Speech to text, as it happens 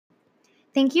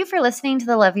Thank you for listening to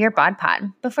the Love Your Bod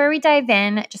Pod. Before we dive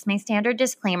in, just my standard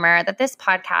disclaimer that this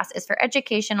podcast is for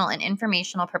educational and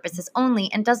informational purposes only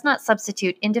and does not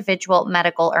substitute individual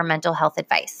medical or mental health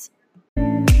advice.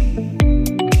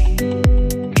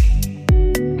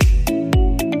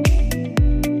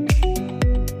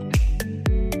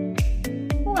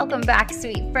 Welcome back,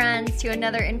 sweet friends, to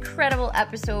another incredible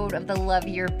episode of the Love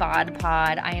Your Bod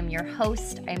Pod. I am your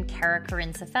host. I'm Kara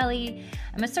Corinne-Safelli.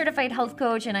 I'm a certified health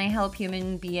coach, and I help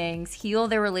human beings heal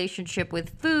their relationship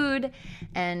with food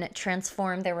and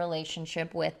transform their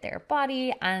relationship with their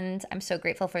body. And I'm so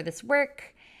grateful for this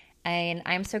work. And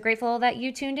I'm so grateful that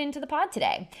you tuned into the pod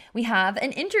today. We have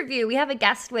an interview. We have a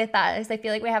guest with us. I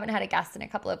feel like we haven't had a guest in a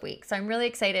couple of weeks. So I'm really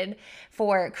excited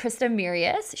for Krista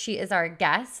Mirius. She is our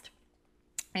guest.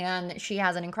 And she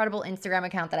has an incredible Instagram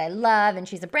account that I love, and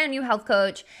she's a brand new health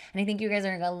coach. And I think you guys are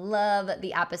going to love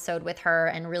the episode with her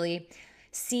and really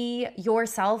see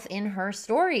yourself in her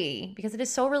story because it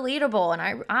is so relatable,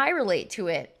 and I relate to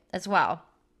it as well.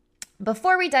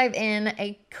 Before we dive in,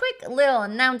 a quick little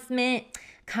announcement,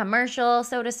 commercial,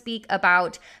 so to speak,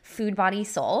 about Food Body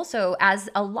Soul. So as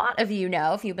a lot of you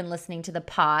know, if you've been listening to the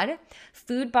pod,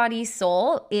 Food Body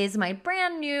Soul is my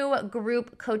brand new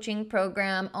group coaching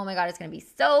program. Oh my God, it's going to be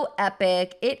so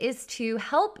epic. It is to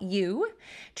help you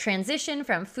transition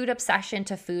from food obsession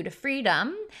to food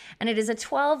freedom. And it is a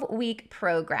 12-week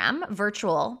program,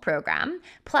 virtual program,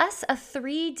 plus a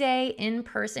 3-day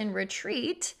in-person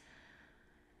retreat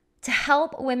to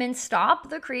help women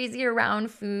stop the crazy around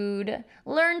food,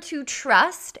 learn to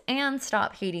trust and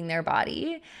stop hating their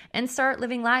body, and start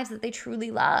living lives that they truly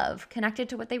love, connected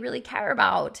to what they really care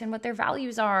about and what their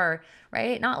values are,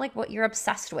 right? Not like what you're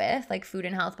obsessed with, like food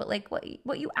and health, but like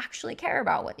what you actually care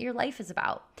about, what your life is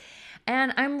about.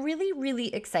 And I'm really,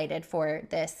 really excited for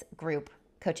this group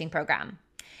coaching program.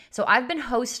 So I've been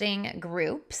hosting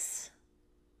group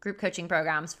coaching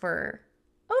programs for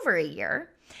over a year,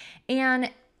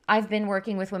 and I've been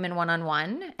working with women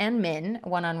one-on-one and men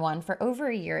one-on-one for over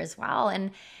a year as well.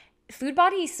 And Food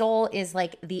Body Soul is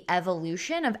like the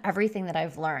evolution of everything that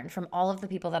I've learned from all of the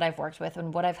people that I've worked with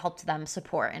and what I've helped them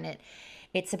support. And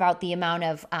it's about the amount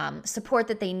of support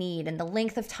that they need and the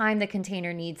length of time the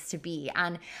container needs to be.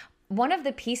 And one of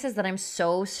the pieces that I'm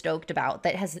so stoked about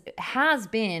that has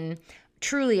been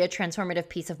truly a transformative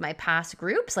piece of my past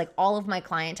groups, like all of my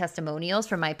client testimonials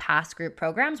from my past group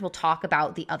programs will talk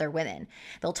about the other women.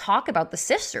 They'll talk about the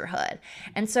sisterhood.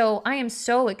 And so I am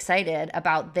so excited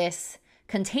about this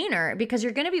container because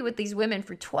you're going to be with these women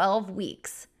for 12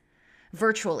 weeks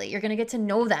virtually. You're going to get to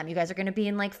know them. You guys are going to be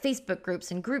in like Facebook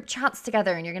groups and group chats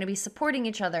together, and you're going to be supporting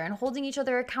each other and holding each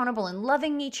other accountable and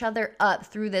loving each other up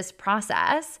through this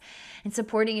process and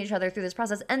supporting each other through this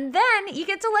process. And then you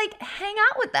get to like hang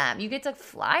out with them. You get to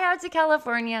fly out to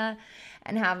California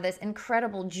and have this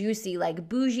incredible, juicy, like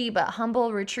bougie but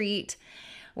humble retreat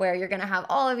where you're going to have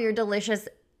all of your delicious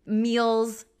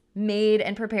meals made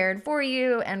and prepared for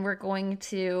you. And we're going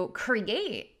to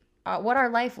create what our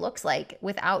life looks like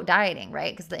without dieting,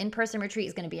 right? Because the in-person retreat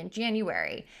is going to be in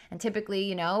January. And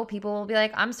typically, people will be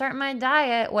like, I'm starting my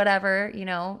diet, whatever,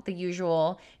 the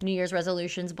usual New Year's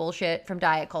resolutions bullshit from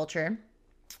diet culture.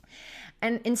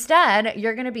 And instead,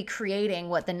 you're going to be creating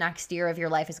what the next year of your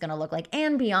life is going to look like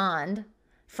and beyond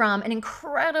from an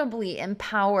incredibly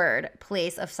empowered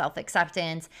place of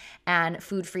self-acceptance and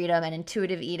food freedom and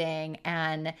intuitive eating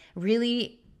and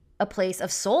really a place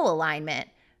of soul alignment,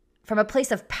 from a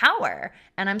place of power.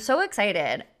 And I'm so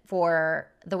excited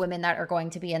for the women that are going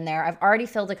to be in there. I've already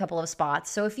filled a couple of spots.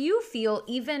 So if you feel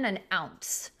even an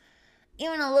ounce,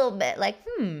 even a little bit like,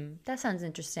 that sounds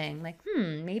interesting. Like,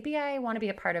 maybe I want to be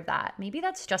a part of that. Maybe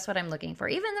that's just what I'm looking for.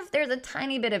 Even if there's a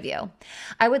tiny bit of you,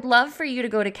 I would love for you to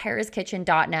go to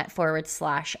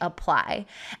karaskitchen.net/apply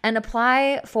and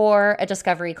apply for a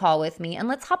discovery call with me. And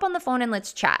let's hop on the phone and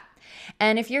let's chat.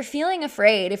 And if you're feeling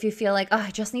afraid, if you feel like,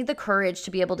 I just need the courage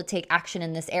to be able to take action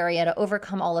in this area to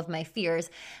overcome all of my fears,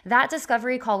 that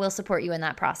discovery call will support you in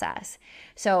that process.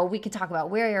 So we can talk about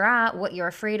where you're at, what you're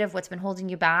afraid of, what's been holding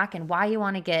you back, and why you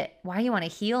want to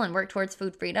heal and work towards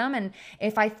food freedom. And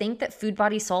if I think that Food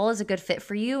Body Soul is a good fit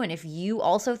for you, and if you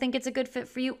also think it's a good fit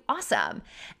for you, awesome.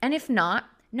 And if not,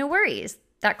 no worries.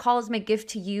 That call is my gift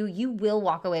to you. You will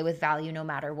walk away with value no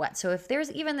matter what. So if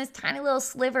there's even this tiny little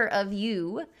sliver of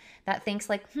you that thinks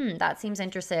like, that seems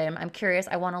interesting, I'm curious,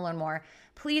 I want to learn more,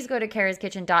 please go to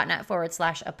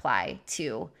karaskitchen.net/apply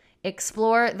to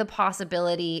explore the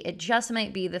possibility. It just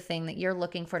might be the thing that you're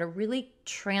looking for to really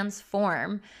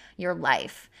transform your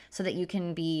life so that you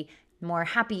can be more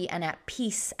happy and at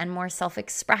peace and more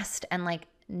self-expressed and like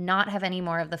not have any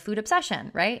more of the food obsession,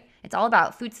 right? It's all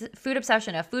about food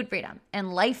obsession of food freedom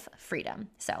and life freedom.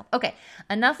 So, okay,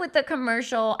 enough with the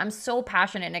commercial. I'm so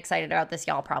passionate and excited about this.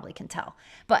 Y'all probably can tell.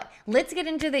 But let's get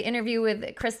into the interview with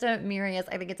Krista Mirius.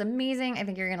 I think it's amazing. I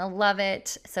think you're going to love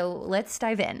it. So let's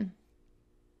dive in.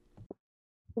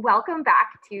 Welcome back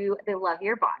to the Love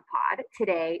Your Bod Pod.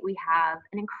 Today we have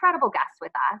an incredible guest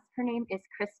with us. Her name is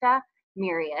Krista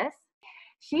Mirius.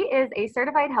 She is a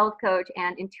certified health coach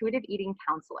and intuitive eating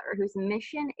counselor whose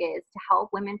mission is to help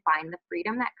women find the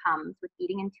freedom that comes with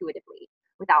eating intuitively,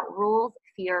 without rules,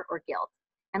 fear, or guilt,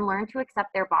 and learn to accept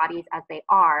their bodies as they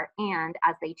are and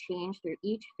as they change through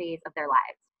each phase of their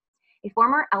lives. A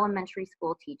former elementary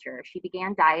school teacher, she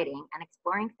began dieting and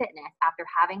exploring fitness after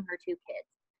having her 2 kids,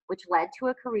 which led to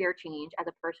a career change as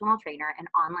a personal trainer and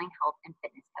online health and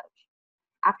fitness coach.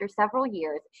 After several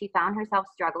years, she found herself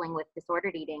struggling with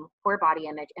disordered eating, poor body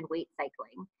image, and weight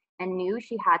cycling, and knew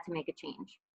she had to make a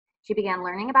change. She began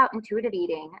learning about intuitive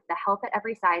eating, the health at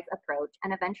every size approach,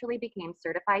 and eventually became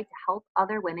certified to help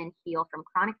other women heal from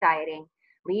chronic dieting,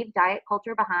 leave diet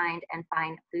culture behind, and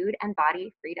find food and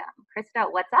body freedom.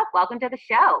 Krista, what's up? Welcome to the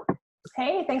show.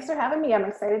 Hey, thanks for having me. I'm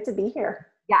excited to be here.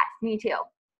 Yes, me too.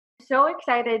 So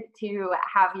excited to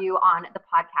have you on the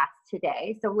podcast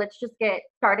today. So let's just get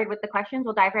started with the questions.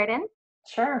 We'll dive right in.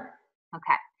 Sure.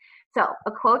 Okay. So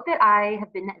a quote that I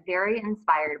have been very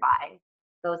inspired by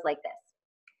goes like this.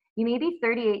 You may be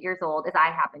 38 years old, as I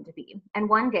happen to be, and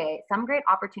one day some great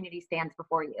opportunity stands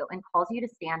before you and calls you to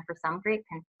stand for some great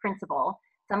principle,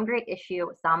 some great issue,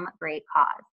 some great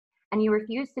cause. And you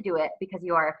refuse to do it because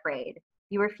you are afraid.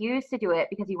 You refuse to do it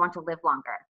because you want to live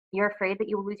longer. You're afraid that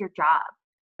you will lose your job.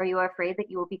 Or you are afraid that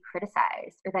you will be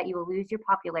criticized or that you will lose your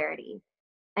popularity.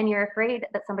 And you're afraid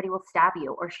that somebody will stab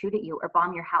you or shoot at you or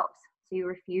bomb your house. So you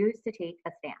refuse to take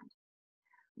a stand.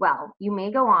 Well, you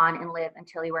may go on and live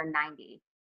until you are 90,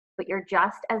 but you're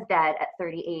just as dead at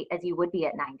 38 as you would be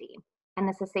at 90. And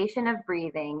the cessation of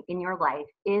breathing in your life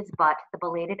is but the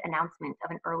belated announcement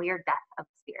of an earlier death of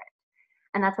the spirit.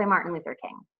 And that's by Martin Luther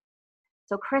King.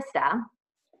 So Krista,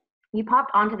 you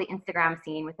popped onto the Instagram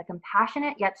scene with a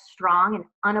compassionate yet strong and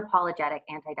unapologetic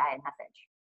anti-diet message.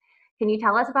 Can you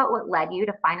tell us about what led you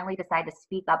to finally decide to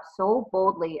speak up so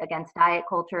boldly against diet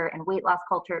culture and weight loss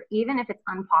culture, even if it's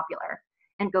unpopular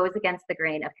and goes against the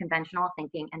grain of conventional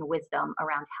thinking and wisdom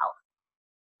around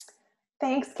health?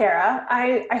 Thanks, Kara.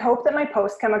 I hope that my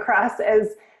posts come across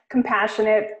as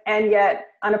compassionate and yet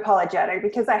unapologetic,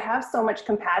 because I have so much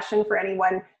compassion for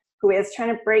anyone who is trying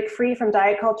to break free from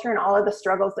diet culture and all of the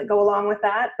struggles that go along with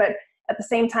that. But at the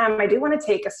same time, I do want to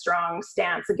take a strong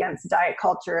stance against diet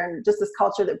culture and just this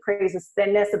culture that praises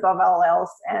thinness above all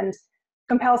else and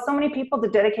compels so many people to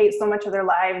dedicate so much of their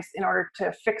lives in order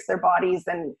to fix their bodies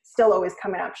and still always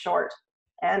coming up short.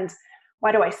 And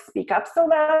why do I speak up so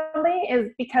loudly is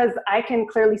because I can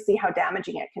clearly see how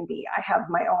damaging it can be. I have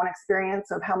my own experience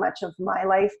of how much of my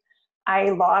life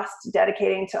I lost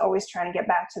dedicating to always trying to get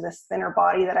back to this thinner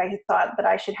body that I thought that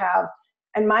I should have.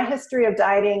 And my history of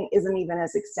dieting isn't even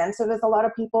as extensive as a lot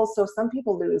of people. So some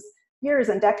people lose years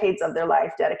and decades of their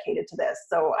life dedicated to this.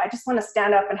 So I just want to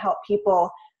stand up and help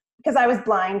people, because I was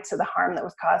blind to the harm that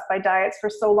was caused by diets for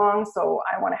so long. So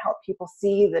I want to help people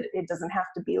see that it doesn't have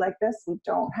to be like this. We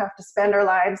don't have to spend our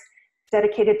lives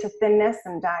dedicated to thinness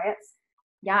and diets.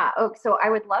 Yeah. Oh, so I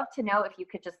would love to know if you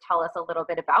could just tell us a little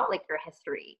bit about like your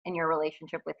history and your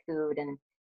relationship with food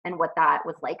and what that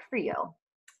was like for you.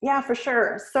 Yeah, for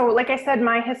sure. So like I said,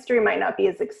 my history might not be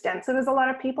as extensive as a lot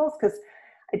of people's, because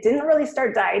I didn't really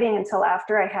start dieting until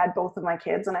after I had both of my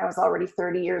kids and I was already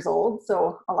 30 years old.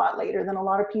 So a lot later than a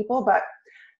lot of people. But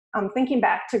thinking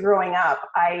back to growing up,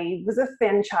 I was a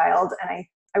thin child and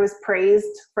I was praised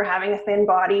for having a thin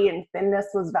body, and thinness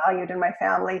was valued in my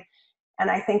family. And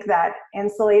I think that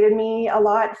insulated me a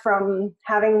lot from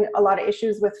having a lot of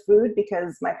issues with food,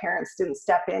 because my parents didn't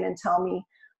step in and tell me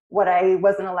what I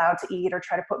wasn't allowed to eat or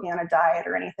try to put me on a diet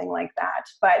or anything like that.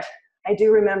 But I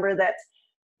do remember that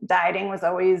dieting was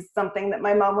always something that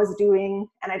my mom was doing.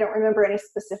 And I don't remember any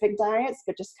specific diets,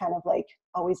 but just kind of like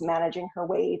always managing her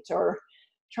weight or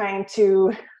trying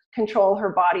to control her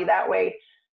body that way.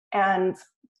 And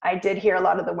I did hear a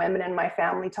lot of the women in my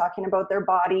family talking about their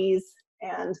bodies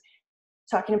and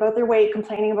talking about their weight,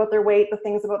 complaining about their weight, the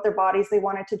things about their bodies they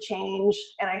wanted to change.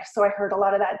 And so I heard a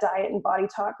lot of that diet and body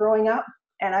talk growing up.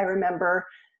 And I remember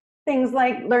things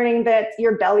like learning that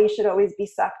your belly should always be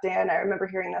sucked in. I remember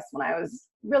hearing this when I was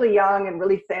really young and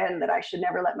really thin, that I should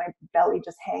never let my belly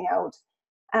just hang out.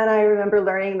 And I remember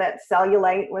learning that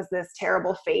cellulite was this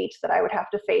terrible fate that I would have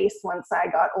to face once I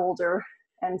got older.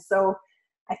 And so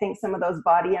I think some of those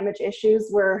body image issues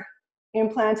were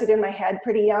implanted in my head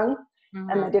pretty young.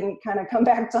 And they didn't kind of come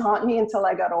back to haunt me until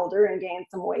I got older and gained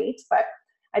some weight. But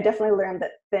I definitely learned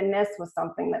that thinness was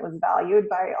something that was valued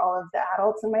by all of the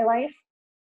adults in my life.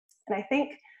 And I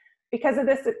think because of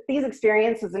these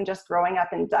experiences and just growing up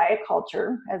in diet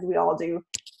culture, as we all do,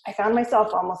 I found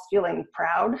myself almost feeling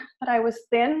proud that I was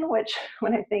thin, which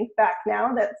when I think back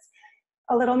now, that's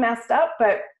a little messed up.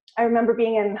 But I remember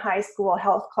being in high school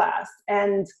health class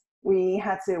and we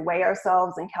had to weigh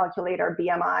ourselves and calculate our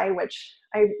BMI, which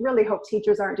I really hope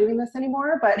teachers aren't doing this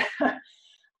anymore, but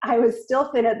I was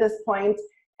still thin at this point.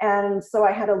 And so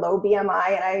I had a low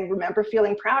BMI, and I remember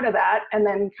feeling proud of that and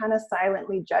then kind of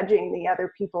silently judging the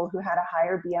other people who had a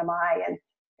higher BMI. And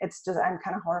it's just, I'm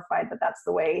kind of horrified that that's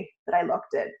the way that I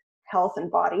looked at health and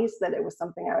bodies, that it was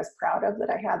something I was proud of, that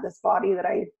I had this body that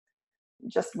I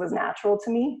just was natural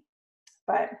to me.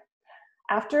 But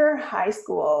after high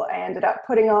school, I ended up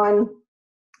putting on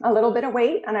a little bit of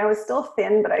weight, and I was still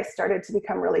thin, but I started to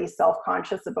become really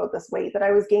self-conscious about this weight that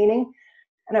I was gaining.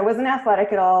 And I wasn't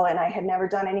athletic at all, and I had never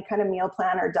done any kind of meal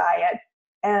plan or diet.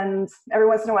 And every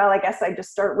once in a while, I guess I'd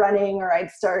just start running, or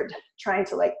I'd start trying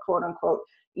to, like, quote unquote,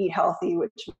 eat healthy,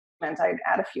 which meant I'd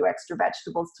add a few extra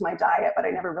vegetables to my diet, but I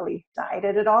never really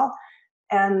dieted at all.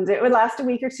 And it would last a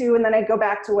week or two, and then I'd go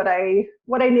back to what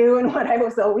I knew and what I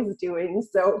was always doing.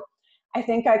 So I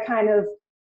think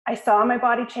I saw my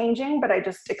body changing, but I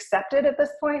just accepted at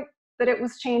this point that it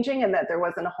was changing and that there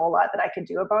wasn't a whole lot that I could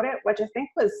do about it, which I think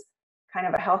was kind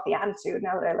of a healthy attitude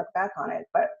now that I look back on it.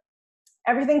 But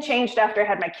everything changed after I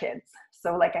had my kids.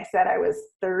 So like I said, I was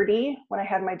 30 when I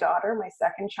had my daughter, my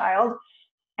second child.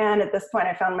 And at this point,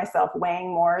 I found myself weighing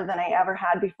more than I ever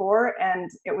had before. And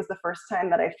it was the first time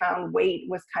that I found weight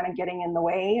was kind of getting in the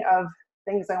way of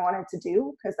things I wanted to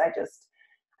do, because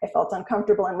I felt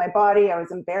uncomfortable in my body. I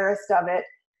was embarrassed of it.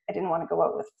 I didn't want to go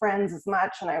out with friends as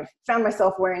much. And I found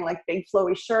myself wearing like big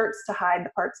flowy shirts to hide the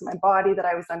parts of my body that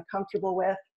I was uncomfortable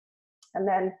with. And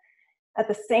then at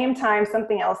the same time,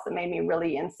 something else that made me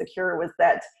really insecure was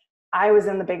that I was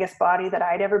in the biggest body that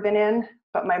I'd ever been in,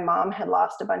 but my mom had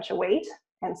lost a bunch of weight.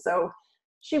 And so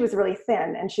she was really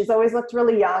thin, and she's always looked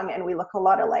really young, and we look a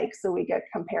lot alike, so we get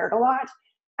compared a lot.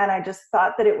 And I just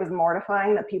thought that it was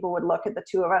mortifying that people would look at the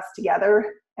two of us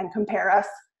together and compare us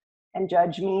and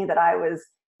judge me, that I was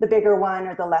the bigger one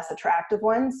or the less attractive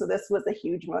one. So this was a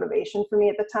huge motivation for me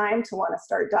at the time to want to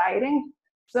start dieting.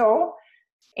 So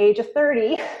age of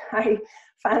 30, I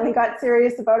finally got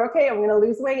serious about, okay, I'm going to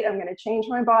lose weight. I'm going to change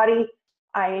my body.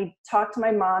 I talked to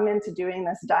my mom into doing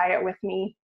this diet with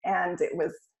me, and it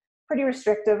was pretty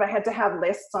restrictive. I had to have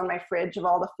lists on my fridge of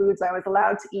all the foods I was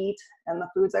allowed to eat and the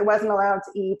foods I wasn't allowed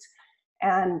to eat.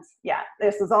 And yeah,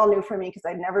 this was all new for me because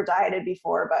I'd never dieted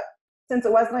before, but since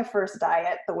it was my first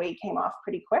diet, the weight came off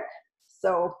pretty quick.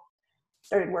 So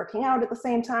started working out at the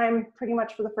same time, pretty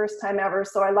much for the first time ever.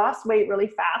 So I lost weight really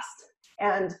fast.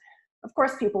 And of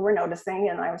course, people were noticing,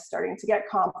 and I was starting to get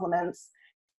compliments.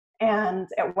 And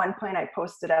at one point I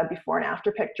posted a before and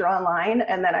after picture online,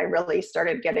 and then I really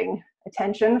started getting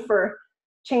attention for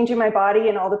changing my body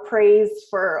and all the praise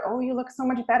for, oh, you look so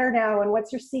much better now, and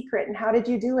what's your secret, and how did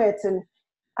you do it? And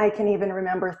I can even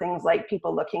remember things like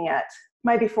people looking at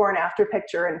my before and after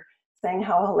picture and saying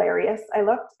how hilarious I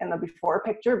looked in the before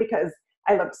picture because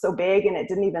I looked so big and it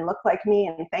didn't even look like me,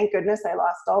 and thank goodness I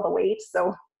lost all the weight.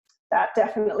 So that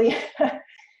definitely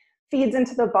feeds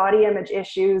into the body image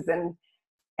issues, and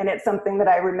it's something that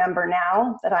I remember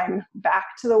now that I'm back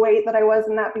to the weight that I was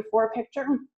in that before picture,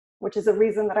 which is a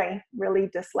reason that I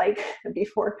really dislike the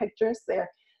before pictures. They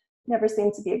never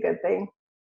seem to be a good thing.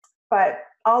 But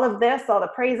all of this, all the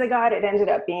praise I got, it ended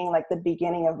up being like the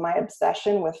beginning of my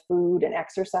obsession with food and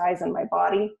exercise and my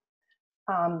body.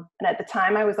 And at the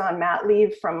time I was on mat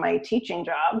leave from my teaching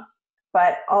job,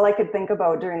 but all I could think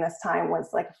about during this time was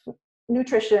like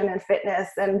nutrition and fitness.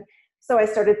 And so I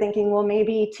started thinking, well,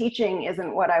 maybe teaching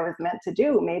isn't what I was meant to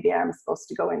do. Maybe I'm supposed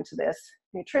to go into this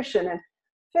nutrition and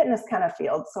fitness kind of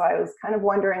field. So I was kind of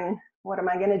wondering, what am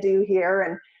I going to do here?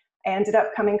 And I ended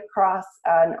up coming across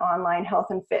an online health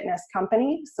and fitness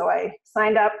company. So I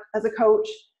signed up as a coach.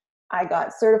 I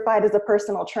got certified as a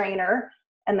personal trainer.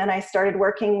 And then I started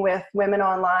working with women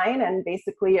online. And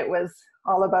basically it was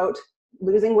all about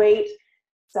losing weight,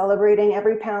 celebrating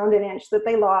every pound and inch that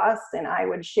they lost. And I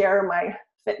would share my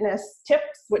fitness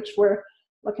tips, which were,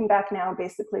 looking back now,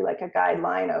 basically like a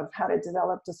guideline of how to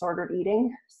develop disordered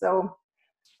eating. So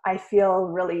I feel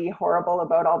really horrible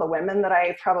about all the women that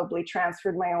I probably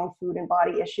transferred my own food and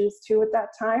body issues to at that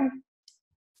time.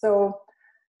 So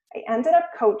I ended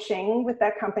up coaching with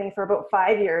that company for about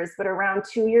 5 years, but around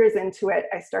 2 years into it,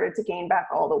 I started to gain back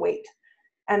all the weight.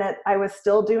 And I was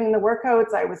still doing the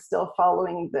workouts. I was still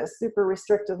following the super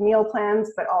restrictive meal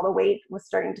plans, but all the weight was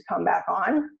starting to come back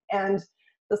on. And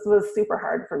this was super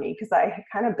hard for me because I had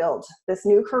kind of built this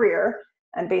new career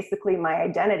and basically my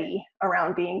identity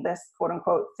around being this quote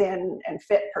unquote thin and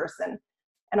fit person.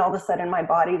 And all of a sudden my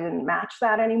body didn't match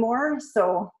that anymore.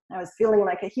 So I was feeling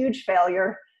like a huge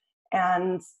failure.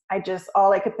 And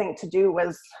all I could think to do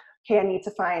was, okay, I need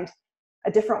to find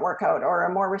a different workout or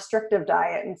a more restrictive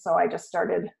diet. And so I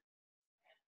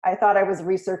thought I was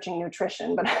researching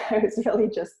nutrition, but I was really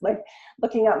just like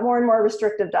looking up more and more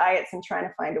restrictive diets and trying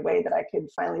to find a way that I could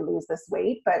finally lose this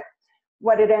weight. But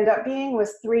what it ended up being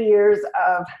was 3 years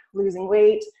of losing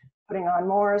weight, putting on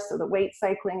more. So the weight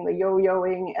cycling, the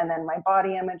yo-yoing, and then my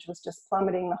body image was just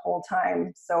plummeting the whole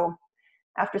time. So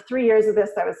after 3 years of this,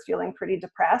 I was feeling pretty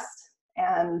depressed,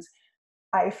 and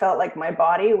I felt like my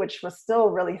body, which was still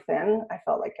really thin, I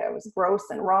felt like I was gross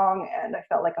and wrong, and I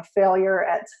felt like a failure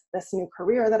at this new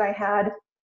career that I had.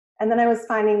 And then I was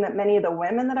finding that many of the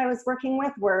women that I was working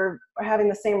with were having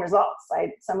the same results.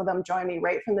 Some of them joined me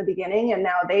right from the beginning, and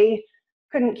now they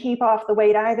couldn't keep off the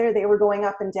weight either. They were going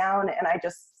up and down, and I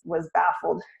just was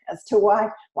baffled as to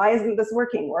why isn't this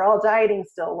working? We're all dieting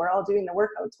still. We're all doing the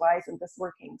workouts. Why isn't this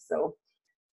working? So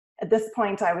at this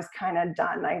point, I was kind of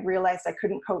done. I realized I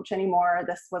couldn't coach anymore.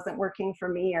 This wasn't working for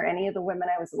me or any of the women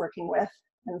I was working with.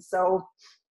 And so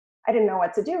I didn't know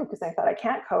what to do because I thought I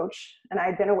can't coach. And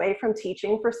I'd been away from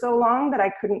teaching for so long that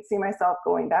I couldn't see myself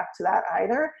going back to that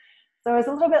either. So I was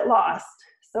a little bit lost.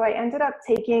 So I ended up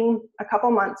taking a couple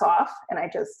months off, and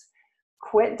I just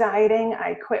quit dieting.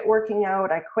 I quit working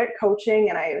out. I quit coaching.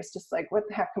 And I was just like, what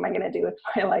the heck am I going to do with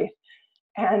my life?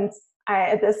 And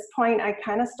at this point, I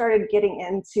kind of started getting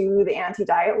into the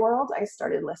anti-diet world. I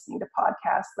started listening to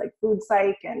podcasts like Food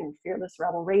Psych and Fearless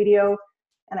Rebel Radio.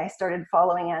 And I started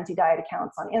following anti-diet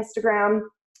accounts on Instagram.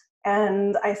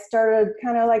 And I started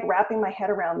kind of like wrapping my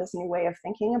head around this new way of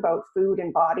thinking about food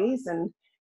and bodies. And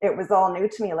it was all new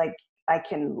to me. Like, I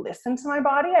can listen to my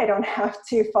body. I don't have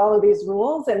to follow these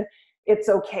rules. And it's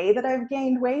okay that I've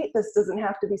gained weight. This doesn't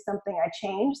have to be something I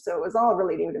change. So it was all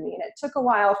really new to me. And it took a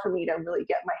while for me to really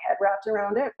get my head wrapped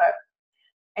around it. But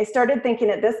I started thinking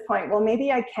at this point, well,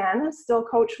 maybe I can still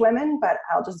coach women, but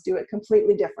I'll just do it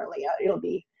completely differently. It'll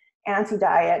be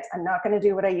anti-diet. I'm not going to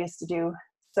do what I used to do.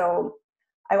 So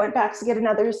I went back to get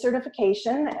another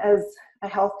certification as a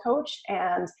health coach,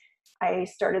 and I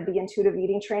started the intuitive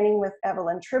eating training with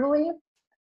Evelyn Tribole.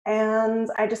 And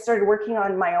I just started working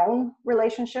on my own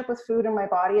relationship with food and my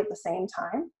body at the same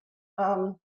time.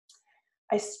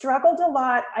 I struggled a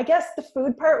lot. I guess the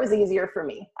food part was easier for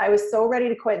me. I was so ready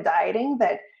to quit dieting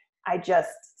that I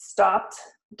just stopped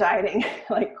dieting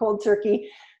like cold turkey,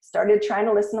 started trying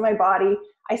to listen to my body.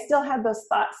 I still had those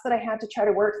thoughts that I had to try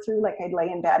to work through. Like, I'd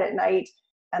lay in bed at night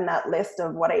and that list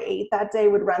of what I ate that day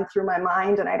would run through my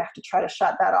mind, and I'd have to try to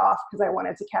shut that off because I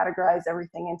wanted to categorize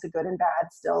everything into good and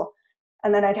bad still.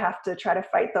 And then I'd have to try to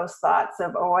fight those thoughts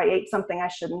of, oh, I ate something I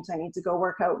shouldn't. I need to go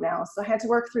work out now. So I had to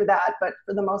work through that. But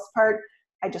for the most part,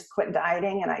 I just quit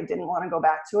dieting and I didn't want to go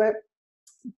back to it.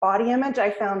 Body image,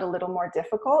 I found a little more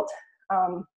difficult.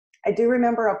 I do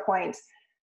remember a point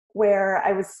where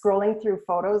I was scrolling through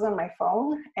photos on my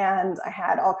phone, and I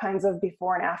had all kinds of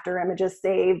before and after images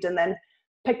saved, and then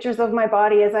pictures of my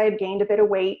body as I had gained a bit of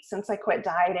weight since I quit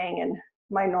dieting. And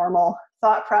my normal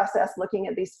thought process looking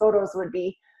at these photos would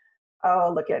be,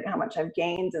 oh, look at how much I've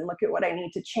gained, and look at what I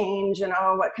need to change, and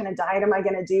oh, what kind of diet am I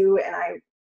going to do? And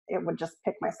it would just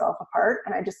pick myself apart.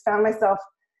 And I just found myself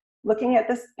looking at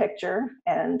this picture,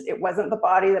 and it wasn't the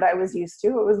body that I was used to.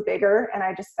 It was bigger. And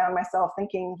I just found myself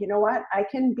thinking, you know what? I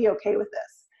can be okay with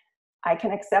this. I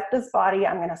can accept this body.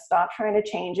 I'm going to stop trying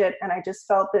to change it. And I just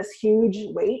felt this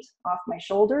huge weight off my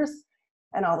shoulders.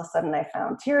 And all of a sudden I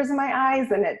found tears in my eyes.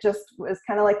 And it just was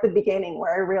kind of like the beginning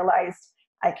where I realized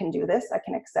I can do this. I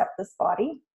can accept this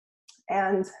body.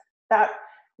 And that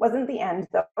wasn't the end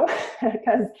though,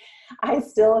 because I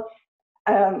still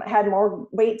had more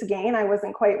weight to gain. I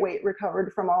wasn't quite weight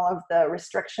recovered from all of the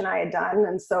restriction I had done.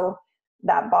 And so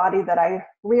that body that I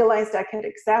realized I could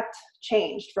accept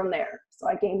changed from there. So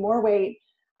I gained more weight.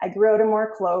 I grew out of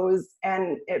more clothes,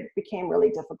 and it became really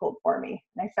difficult for me.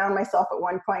 And I found myself at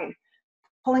one point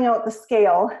pulling out the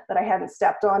scale that I hadn't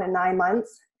stepped on in 9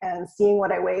 months and seeing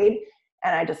what I weighed.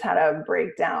 And I just had a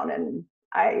breakdown, and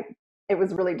it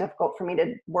was really difficult for me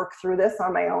to work through this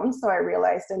on my own. So I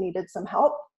realized I needed some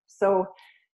help. So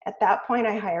at that point,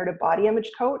 I hired a body image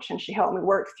coach, and she helped me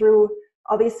work through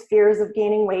all these fears of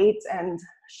gaining weight and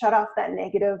shut off that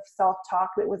negative self-talk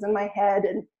that was in my head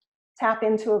and tap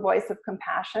into a voice of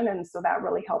compassion. And so that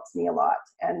really helps me a lot.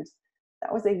 And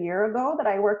that was a year ago that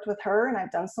I worked with her, and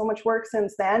I've done so much work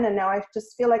since then. And now I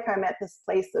just feel like I'm at this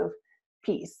place of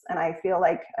peace, and I feel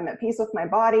like I'm at peace with my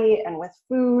body and with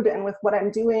food and with what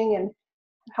I'm doing, and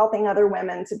helping other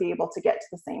women to be able to get to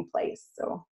the same place.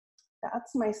 So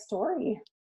that's my story.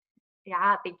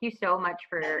 Yeah, thank you so much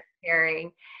for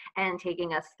sharing and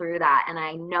taking us through that. And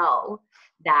I know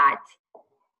that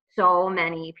so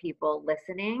many people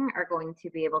listening are going to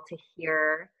be able to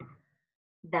hear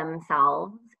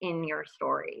themselves in your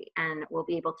story and will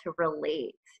be able to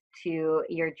relate to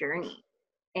your journey.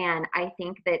 And I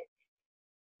think that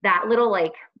that little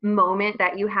like moment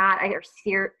that you had, or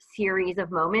series of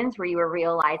moments where you were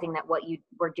realizing that what you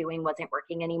were doing wasn't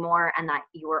working anymore, and that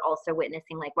you were also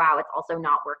witnessing like, wow, it's also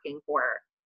not working for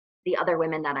the other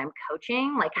women that I'm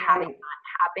coaching. Like having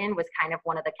that happen was kind of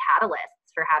one of the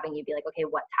catalysts for having you be like, okay,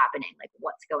 what's happening? Like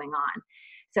what's going on?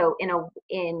 So in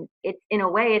a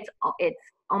way, it's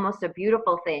almost a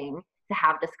beautiful thing to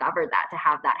have discovered that, to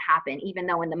have that happen, even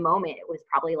though in the moment it was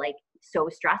probably like so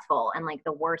stressful and like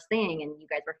the worst thing, and you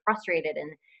guys were frustrated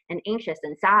and anxious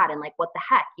and sad and like what the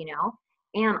heck, you know.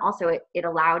 And also it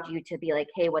allowed you to be like,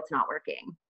 hey, what's not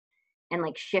working, and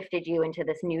like shifted you into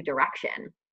this new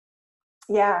direction.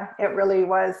 Yeah, it really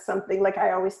was something. Like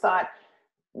I always thought,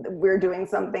 we're doing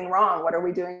something wrong. What are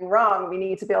we doing wrong? We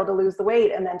need to be able to lose the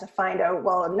weight. And then to find out,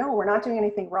 well, no, we're not doing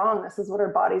anything wrong. This is what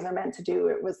our bodies are meant to do.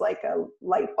 It was like a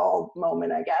light bulb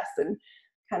moment, I guess, and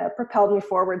kind of propelled me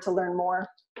forward to learn more.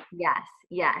 Yes.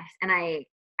 And I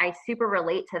super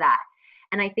relate to that.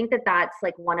 And I think that that's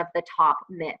like one of the top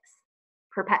myths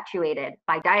perpetuated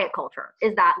by diet culture,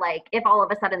 is that like, if all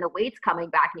of a sudden the weight's coming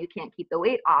back and you can't keep the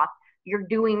weight off, you're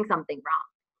doing something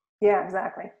wrong. Yeah,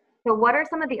 exactly. So what are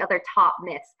some of the other top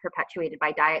myths perpetuated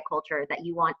by diet culture that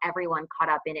you want everyone caught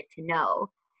up in it to know?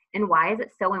 And why is it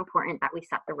so important that we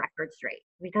set the record straight?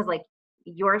 Because like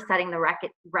you're setting the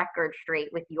record straight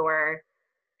with your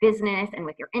business and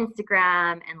with your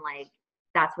Instagram, and like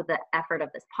that's with the effort of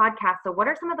this podcast. So what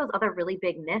are some of those other really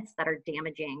big myths that are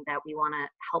damaging that we want to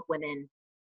help women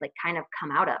like kind of come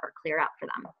out of or clear up for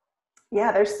them?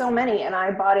 Yeah, there's so many, and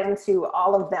I bought into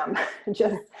all of them.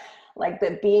 Just like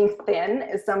that being thin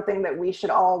is something that we should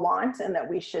all want and that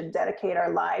we should dedicate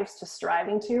our lives to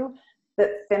striving to,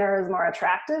 that thinner is more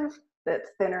attractive, that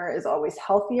thinner is always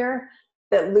healthier,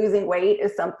 that losing weight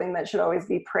is something that should always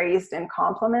be praised and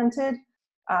complimented,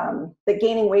 that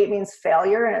gaining weight means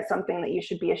failure and it's something that you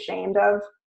should be ashamed of,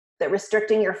 that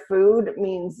restricting your food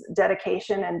means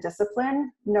dedication and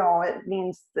discipline. No, it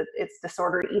means that it's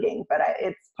disordered eating, but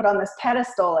it's put on this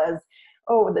pedestal as,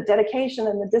 oh, the dedication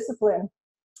and the discipline.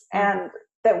 And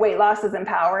that weight loss is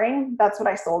empowering. That's what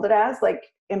I sold it as, like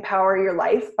empower your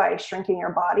life by shrinking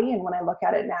your body. And when I look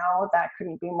at it now, that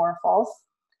couldn't be more false.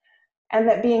 And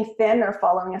that being thin or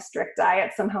following a strict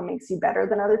diet somehow makes you better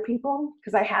than other people.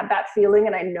 Because I had that feeling,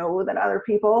 and I know that other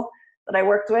people that I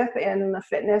worked with in the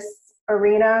fitness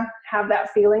arena have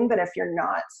that feeling, that if you're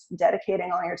not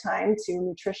dedicating all your time to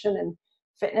nutrition and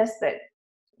fitness, that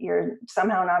you're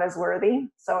somehow not as worthy.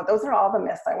 So those are all the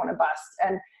myths I want to bust.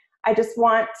 And I just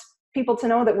want people to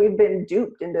know that we've been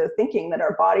duped into thinking that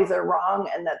our bodies are wrong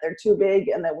and that they're too big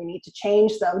and that we need to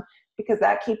change them, because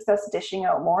that keeps us dishing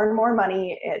out more and more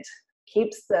money. It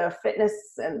keeps the fitness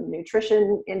and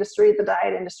nutrition industry, the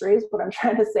diet industry is what I'm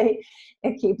trying to say.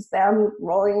 It keeps them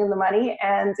rolling in the money,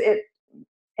 and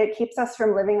it keeps us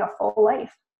from living a full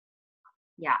life.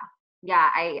 Yeah.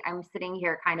 I'm sitting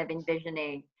here kind of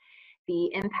envisioning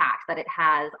the impact that it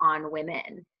has on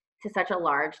women to such a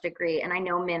large degree. And I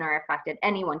know men are affected.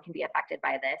 Anyone can be affected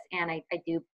by this. And I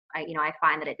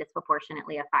find that it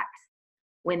disproportionately affects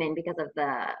women because of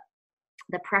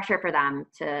the pressure for them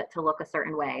to look a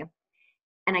certain way.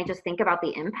 And I just think about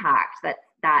the impact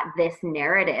that this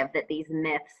narrative, that these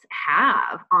myths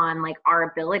have on like our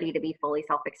ability to be fully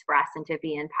self-expressed and to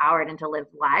be empowered and to live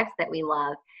lives that we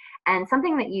love. And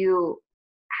something that you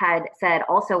had said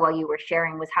also while you were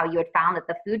sharing was how you had found that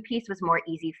the food piece was more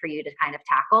easy for you to kind of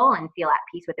tackle and feel at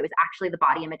peace with. It was actually the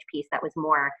body image piece that was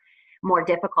more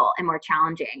difficult and more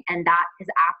challenging. And that is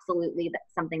absolutely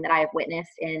something that I have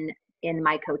witnessed in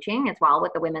my coaching as well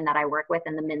with the women that I work with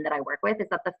and the men that I work with, is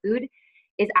that the food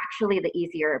is actually the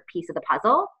easier piece of the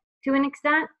puzzle to an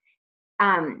extent.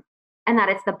 And that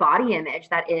it's the body image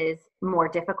that is more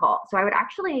difficult. So I would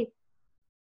actually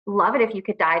love it if you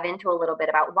could dive into a little bit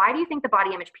about, why do you think the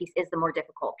body image piece is the more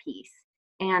difficult piece?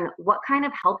 And what kind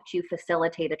of helped you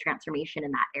facilitate a transformation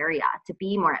in that area to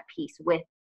be more at peace with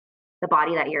the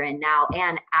body that you're in now,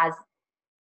 and as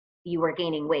you were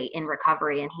gaining weight in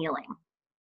recovery and healing?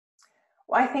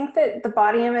 Well, I think that the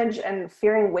body image and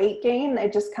fearing weight gain,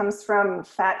 it just comes from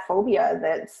fat phobia.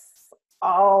 That's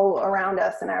all around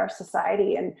us in our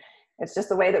society. And it's just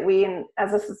the way that we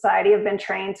as a society have been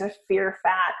trained to fear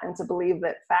fat and to believe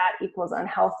that fat equals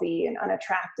unhealthy and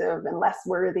unattractive and less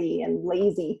worthy and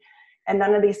lazy. And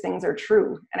none of these things are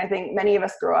true. And I think many of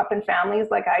us grow up in families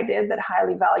like I did that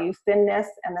highly value thinness.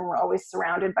 And then we're always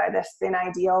surrounded by this thin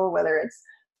ideal, whether it's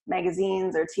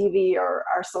magazines or TV or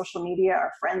our social media,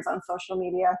 our friends on social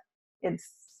media. It's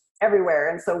everywhere.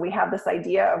 And so we have this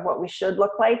idea of what we should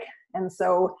look like. And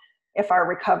so if our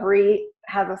recovery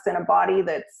has us in a body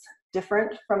that's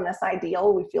different from this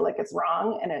ideal, we feel like it's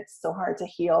wrong. And it's so hard to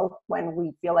heal when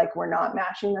we feel like we're not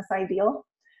matching this ideal.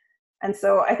 And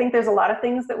so I think there's a lot of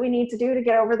things that we need to do to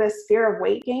get over this fear of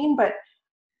weight gain. But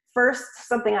first,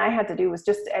 something I had to do was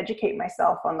just to educate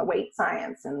myself on the weight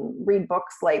science and read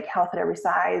books like Health at Every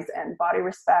Size and Body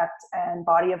Respect and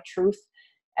Body of Truth.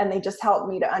 And they just helped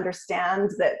me to understand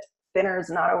that thinner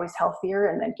is not always healthier,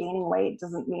 and that gaining weight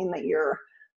doesn't mean that you're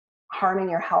harming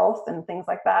your health and things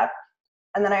like that.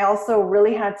 And then I also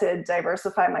really had to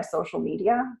diversify my social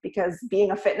media, because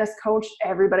being a fitness coach,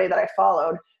 everybody that I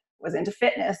followed was into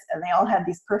fitness and they all had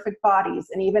these perfect bodies.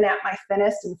 And even at my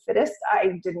thinnest and fittest,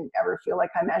 I didn't ever feel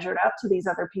like I measured up to these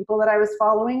other people that I was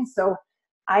following. So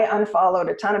I unfollowed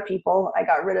a ton of people. I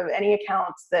got rid of any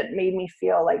accounts that made me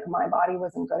feel like my body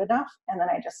wasn't good enough. And then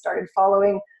I just started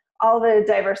following all the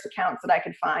diverse accounts that I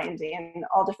could find in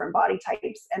all different body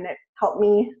types. And it helped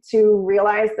me to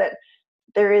realize that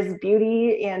there is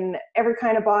beauty in every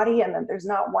kind of body, and that there's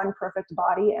not one perfect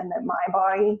body, and that my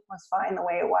body was fine the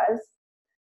way it was.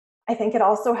 I think it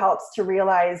also helps to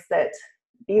realize that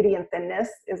beauty and thinness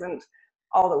isn't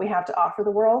all that we have to offer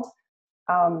the world.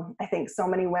 I think so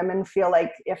many women feel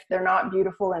like if they're not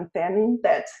beautiful and thin,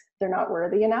 that they're not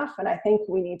worthy enough. And I think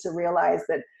we need to realize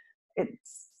that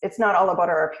it's not all about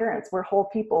our appearance. We're whole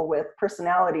people with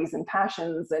personalities and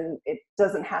passions, and it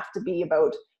doesn't have to be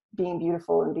about being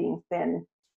beautiful and being thin.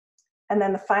 And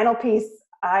then the final piece,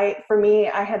 for me,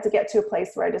 I had to get to a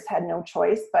place where I just had no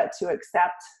choice but to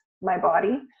accept my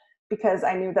body, because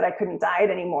I knew that I couldn't diet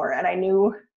anymore. And I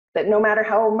knew that no matter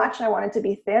how much I wanted to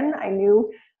be thin, I knew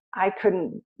I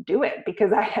couldn't do it,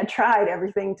 because I had tried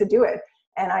everything to do it.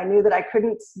 And I knew that I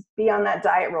couldn't be on that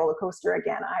diet roller coaster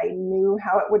again. I knew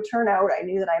how it would turn out. I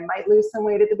knew that I might lose some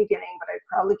weight at the beginning, but I'd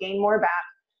probably gain more back.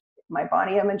 My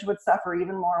body image would suffer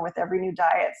even more with every new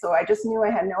diet. So I just knew I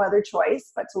had no other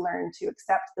choice but to learn to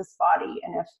accept this body.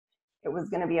 And if it was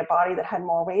going to be a body that had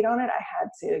more weight on it, I had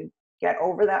to get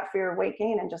over that fear of weight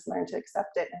gain and just learn to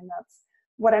accept it. And that's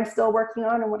what I'm still working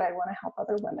on and what I want to help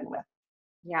other women with.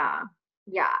 Yeah.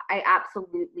 Yeah. I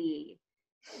absolutely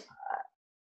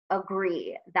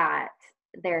agree that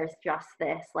there's just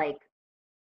this like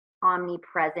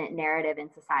omnipresent narrative in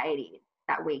society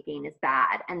that weight gain is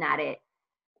bad and that it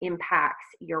impacts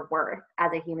your worth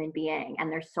as a human being.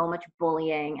 And there's so much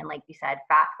bullying and, like you said,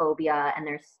 fat phobia,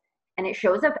 and it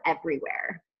shows up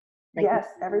everywhere. Like, yes,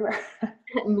 everywhere.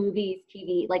 Movies,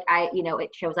 TV, like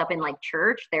it shows up in like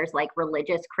church. There's like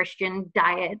religious Christian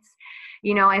diets.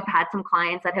 I've had some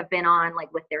clients that have been on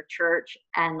like with their church,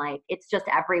 and like it's just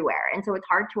everywhere. And so it's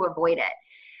hard to avoid it.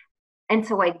 And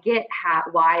so I get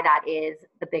why that is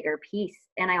the bigger piece.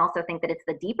 And I also think that it's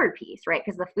the deeper piece, right?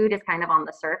 Because the food is kind of on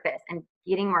the surface, and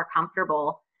getting more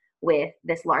comfortable with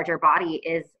this larger body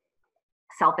is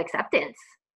self-acceptance.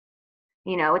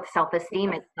 It's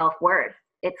self-esteem, it's self-worth.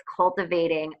 It's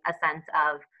cultivating a sense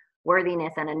of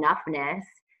worthiness and enoughness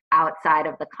outside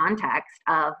of the context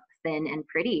of thin and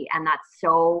pretty. And that's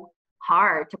so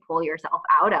hard to pull yourself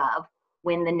out of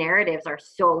when the narratives are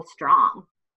so strong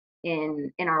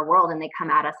in our world, and they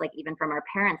come at us like even from our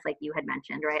parents, like you had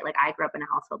mentioned, right? Like I grew up in a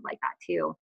household like that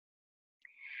too.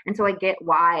 And so I get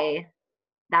why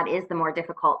that is the more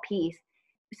difficult piece.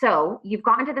 So you've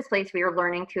gotten to this place where you're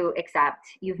learning to accept,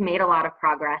 you've made a lot of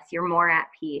progress, you're more at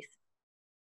peace.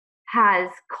 Has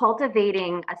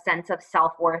cultivating a sense of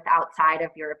self-worth outside of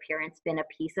your appearance been a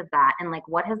piece of that? And like,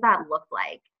 what has that looked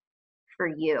like for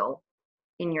you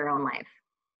in your own life?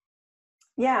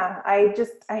 Yeah, I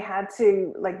had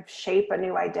to like shape a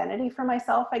new identity for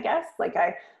myself, I guess. Like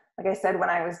I said, when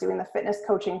I was doing the fitness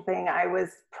coaching thing, I was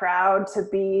proud to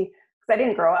be, because I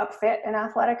didn't grow up fit and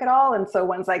athletic at all. And so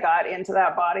once I got into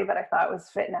that body that I thought was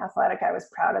fit and athletic, I was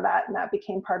proud of that. And that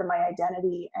became part of my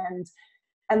identity.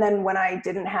 And then when I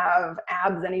didn't have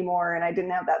abs anymore and I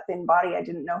didn't have that thin body, I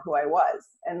didn't know who I was.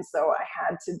 And so I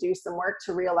had to do some work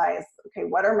to realize, okay,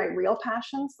 what are my real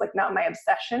passions? Like not my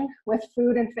obsession with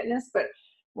food and fitness, but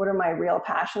what are my real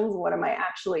passions? What am I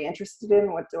actually interested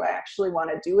in? What do I actually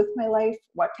want to do with my life?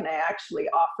 What can I actually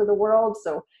offer the world?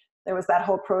 So there was that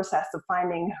whole process of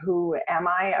finding who am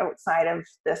I outside of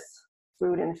this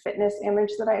food and fitness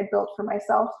image that I had built for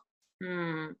myself.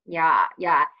 Yeah,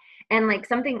 yeah. And like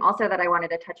something also that I wanted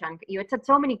to touch on, you had said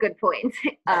so many good points.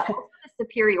 Also the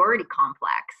superiority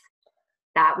complex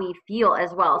that we feel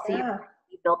as well. So Yeah.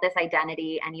 you built this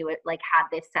identity and you like had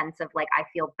this sense of like, I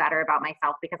feel better about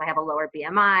myself because I have a lower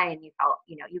BMI, and you felt,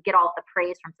 you get all of the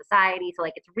praise from society. So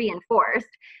like it's reinforced.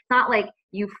 It's not like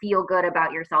you feel good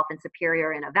about yourself and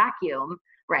superior in a vacuum,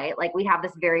 right? Like we have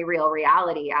this very real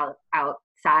reality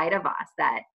outside of us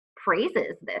that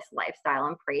praises this lifestyle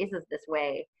and praises this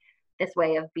way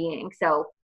of being. So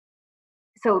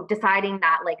deciding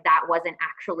that like that wasn't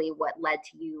actually what led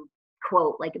to you,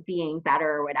 quote, like being better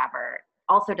or whatever,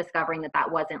 also discovering that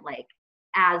that wasn't like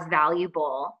as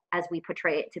valuable as we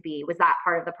portray it to be, was that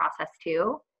part of the process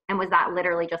too? And was that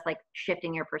literally just like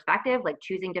shifting your perspective, like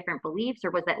choosing different beliefs,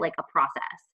 or was it like a process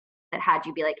that had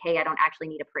you be like, hey, I don't actually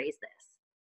need to praise this?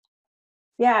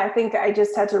 Yeah, I think I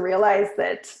just had to realize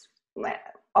that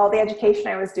all the education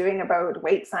I was doing about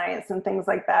weight science and things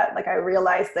like that, like I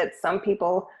realized that some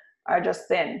people are just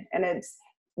thin, and it's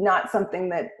not something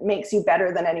that makes you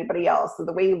better than anybody else. So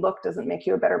the way you look doesn't make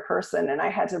you a better person. And I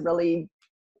had to really,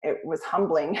 it was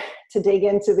humbling to dig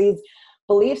into these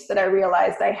beliefs that I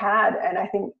realized I had. And I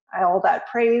think all that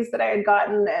praise that I had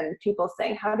gotten, and people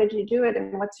saying, how did you do it?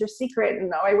 And what's your secret?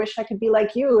 And oh, I wish I could be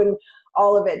like you. And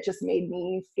all of it just made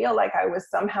me feel like I was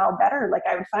somehow better. Like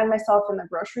I would find myself in the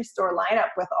grocery store lineup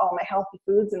with all my healthy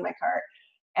foods in my cart,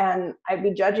 and I'd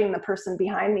be judging the person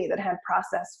behind me that had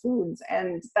processed foods.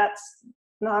 And that's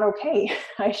not okay.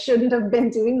 I shouldn't have been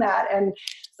doing that. And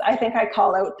I think I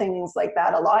call out things like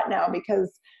that a lot now,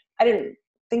 because I didn't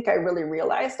think I really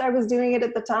realized I was doing it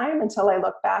at the time until I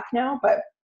look back now. But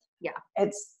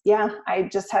I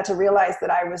just had to realize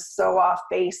that I was so off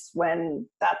base when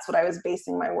that's what I was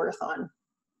basing my worth on.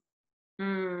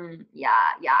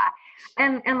 Yeah.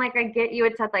 And like I get, you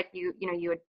had said like you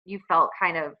felt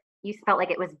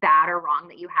like it was bad or wrong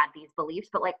that you had these beliefs,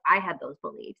 but like I had those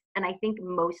beliefs, and I think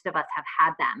most of us have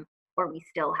had them, or we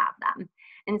still have them.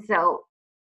 And so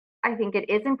I think it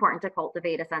is important to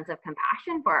cultivate a sense of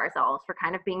compassion for ourselves for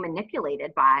kind of being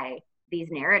manipulated by these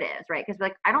narratives, right? Because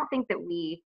like I don't think that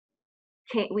we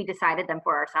decided them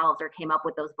for ourselves, or came up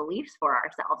with those beliefs for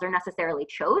ourselves, or necessarily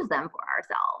chose them for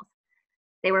ourselves.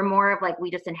 They were more of like we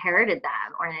just inherited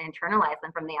them or internalized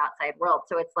them from the outside world.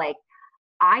 So it's like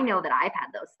I know that I've had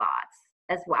those thoughts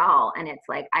as well, and it's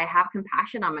like I have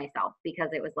compassion on myself, because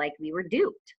it was like we were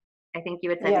duped. I think you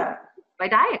had said by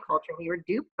diet culture, we were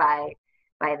duped by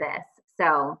this.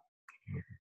 So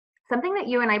something that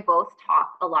you and I both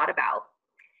talk a lot about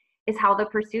is how the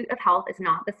pursuit of health is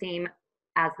not the same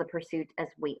as the pursuit as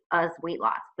weight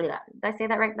loss. Did I say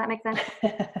that right? That makes sense?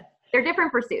 They're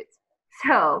different pursuits.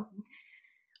 So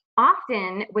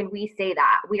often when we say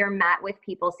that, we are met with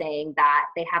people saying that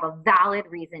they have a valid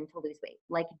reason to lose weight,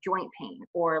 like joint pain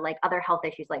or like other health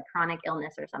issues like chronic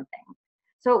illness or something.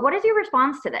 So what is your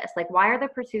response to this? Like, why are the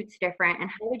pursuits different? And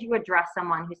how would you address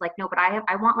someone who's like, no, but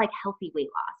I want like healthy weight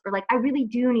loss, or like, I really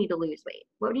do need to lose weight?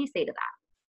 What do you say to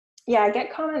that? Yeah, I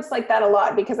get comments like that a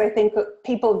lot, because I think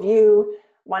people view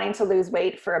wanting to lose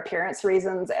weight for appearance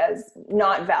reasons as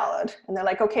not valid. And they're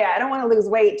like, okay, I don't want to lose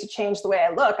weight to change the way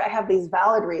I look. I have these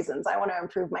valid reasons. I want to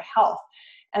improve my health.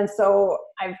 And so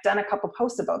I've done a couple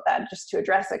posts about that just to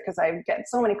address it, because I get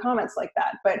so many comments like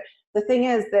that. But the thing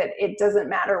is that it doesn't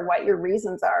matter what your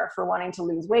reasons are for wanting to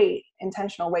lose weight.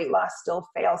 Intentional weight loss still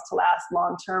fails to last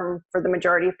long-term for the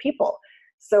majority of people.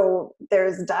 So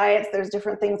there's diets, there's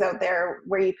different things out there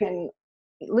where you can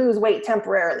lose weight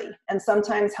temporarily. And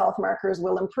sometimes health markers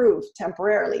will improve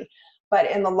temporarily. But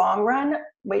in the long run,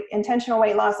 intentional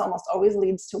weight loss almost always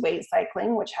leads to weight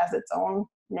cycling, which has its own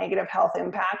negative health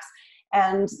impacts.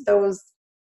 And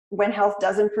when health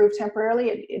does improve temporarily,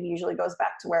 it usually goes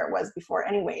back to where it was before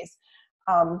anyways.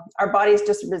 Our bodies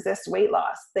just resist weight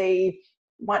loss. They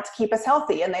want to keep us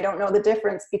healthy, and they don't know the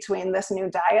difference between this new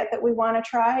diet that we want to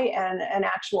try and an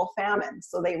actual famine.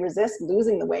 So they resist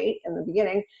losing the weight in the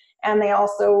beginning, and they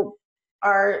also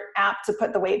are apt to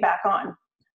put the weight back on.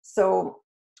 So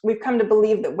we've come to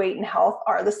believe that weight and health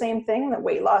are the same thing, that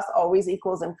weight loss always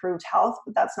equals improved health,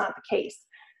 but that's not the case.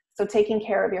 So taking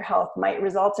care of your health might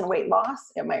result in weight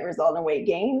loss. It might result in weight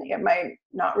gain. It might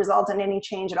not result in any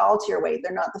change at all to your weight.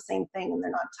 They're not the same thing, and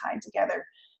they're not tied together.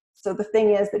 So the thing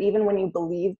is that even when you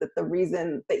believe that the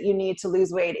reason that you need to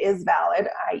lose weight is valid,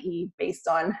 i.e. based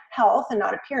on health and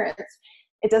not appearance,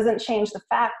 it doesn't change the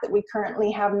fact that we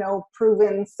currently have no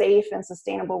proven, safe, and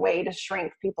sustainable way to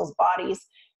shrink people's bodies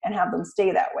and have them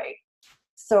stay that way.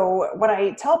 So what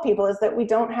I tell people is that we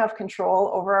don't have control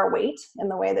over our weight in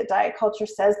the way that diet culture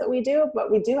says that we do,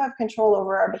 but we do have control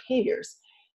over our behaviors.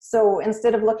 So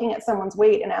instead of looking at someone's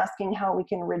weight and asking how we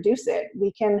can reduce it,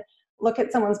 we can look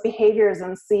at someone's behaviors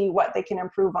and see what they can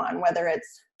improve on, whether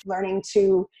it's learning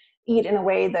to eat in a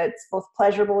way that's both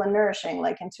pleasurable and nourishing,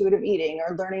 like intuitive eating,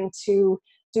 or learning to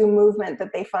do movement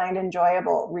that they find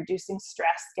enjoyable, reducing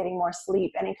stress, getting more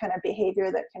sleep, any kind of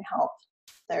behavior that can help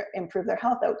improve their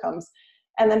health outcomes.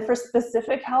 And then for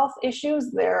specific health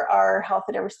issues, there are Health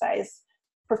at Every Size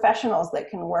professionals that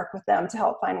can work with them to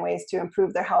help find ways to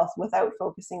improve their health without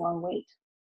focusing on weight.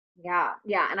 Yeah.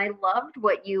 Yeah. And I loved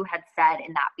what you had said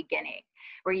in that beginning,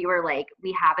 where you were like,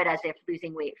 we have it as if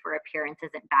losing weight for appearance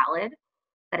isn't valid,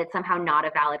 that it's somehow not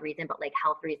a valid reason, but like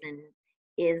health reason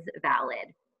is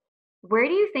valid. Where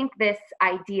do you think this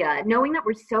idea, knowing that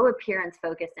we're so appearance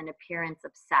focused and appearance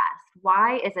obsessed,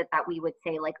 why is it that we would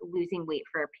say like losing weight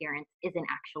for appearance isn't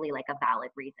actually like a valid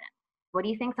reason? What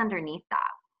do you think's underneath that,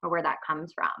 or where that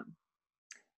comes from?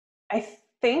 I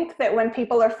think that when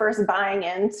people are first buying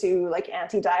into like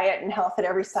anti-diet and Health at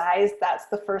Every Size, that's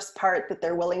the first part that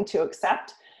they're willing to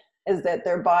accept, is that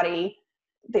their body,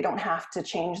 they don't have to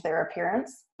change their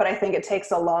appearance. But I think it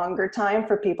takes a longer time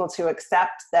for people to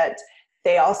accept that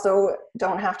they also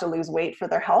don't have to lose weight for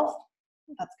their health.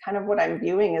 That's kind of what I'm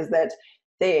viewing, is that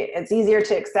it's easier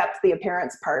to accept the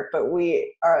appearance part, but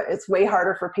it's way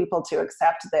harder for people to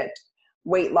accept that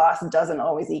weight loss doesn't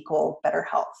always equal better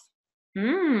health.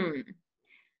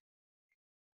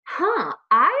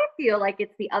 I feel like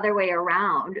it's the other way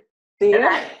around. Do you? And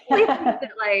I really think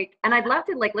that, like, and I'd love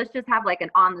to, like, let's just have like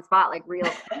an on the spot, like real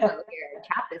here and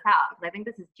chat this out, because I think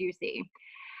this is juicy.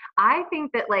 I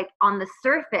think that like on the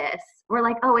surface, we're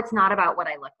like, oh, it's not about what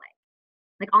I look like.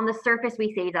 Like on the surface,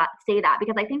 we say that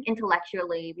because I think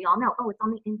intellectually we all know, oh, it's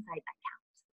on the inside that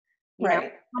counts. You know,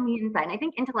 on the inside. And I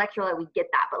think intellectually we get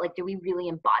that, but like, do we really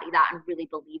embody that and really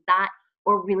believe that,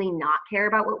 or really not care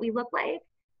about what we look like?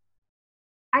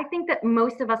 I think that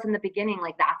most of us in the beginning,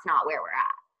 like that's not where we're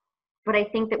at. But I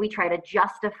think that we try to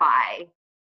justify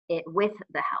it with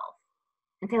the health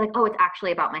and say like, oh, it's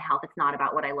actually about my health. It's not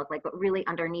about what I look like. But really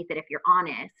underneath it, if you're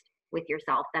honest with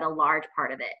yourself, that a large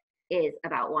part of it is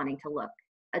about wanting to look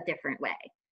a different way.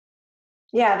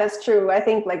 Yeah, that's true. I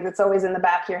think like it's always in the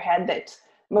back of your head, that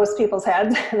most people's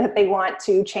heads, that they want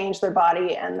to change their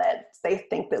body and that they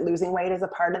think that losing weight is a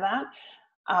part of that.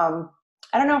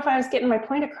 I don't know if I was getting my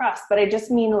point across, but I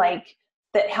just mean like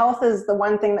that health is the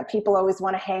one thing that people always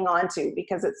want to hang on to,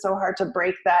 because it's so hard to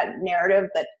break that narrative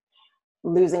that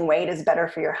losing weight is better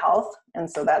for your health. And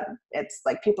so that it's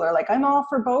like, people are like, I'm all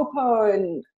for BOPO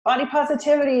and body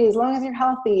positivity as long as you're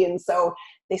healthy. And so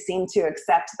they seem to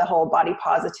accept the whole body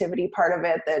positivity part of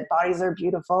it, that bodies are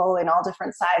beautiful in all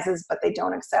different sizes, but they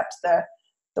don't accept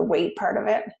the weight part of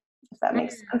it, if that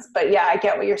makes sense. But yeah, I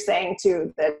get what you're saying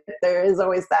too, that there is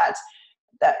always that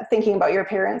thinking about your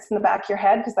appearance in the back of your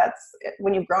head, because that's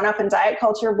when you've grown up in diet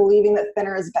culture believing that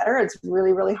thinner is better, it's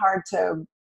really, really hard to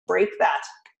break that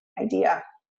idea.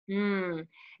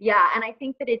 Yeah, and I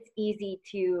think that it's easy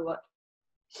to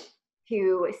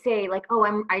say like,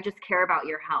 oh, I just care about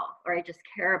your health, or I just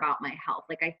care about my health.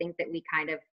 Like I think that we kind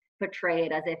of portray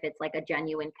it as if it's like a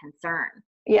genuine concern.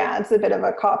 Yeah, it's a bit of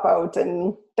a cop-out,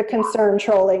 and the concern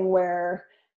trolling where,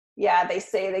 yeah, they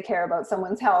say they care about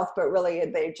someone's health, but really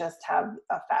they just have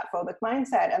a fat phobic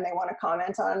mindset and they want to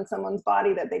comment on someone's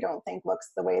body that they don't think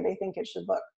looks the way they think it should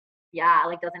look. Yeah,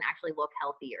 like doesn't actually look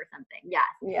healthy or something. Yes.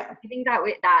 Yeah. I think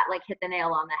that like hit the nail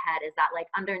on the head, is that like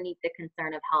underneath the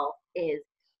concern of health is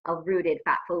a rooted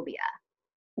fat phobia.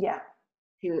 Yeah.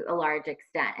 To a large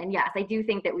extent. And yes, I do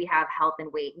think that we have health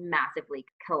and weight massively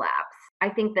collapse. I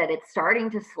think that it's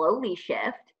starting to slowly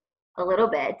shift a little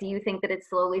bit. Do you think that it's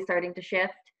slowly starting to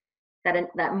shift?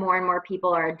 That more and more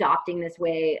people are adopting this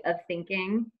way of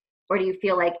thinking? Or do you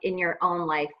feel like in your own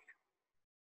life,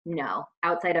 no,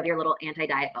 outside of your little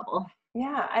anti-diet bubble?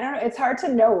 Yeah, I don't know. It's hard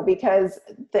to know, because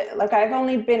like I've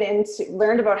only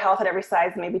learned about Health at Every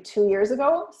Size maybe 2 years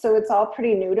ago. So it's all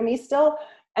pretty new to me still.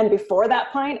 And before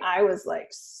that point, I was like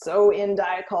so in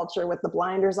diet culture with the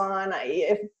blinders on.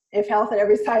 If Health at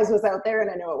Every Size was out there,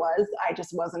 and I know it was, I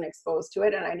just wasn't exposed to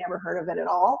it and I never heard of it at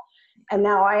all. And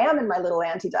now I am in my little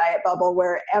anti-diet bubble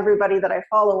where everybody that I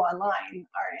follow online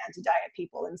are anti-diet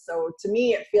people. And so to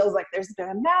me, it feels like there's been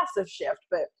a massive shift,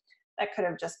 but that could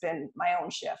have just been my own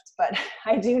shift. But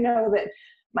I do know that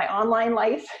my online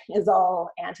life is all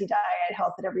anti-diet,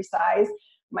 Health at Every Size.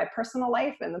 My personal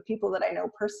life and the people that I know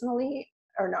personally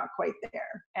are not quite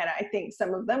there. And I think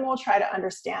some of them will try to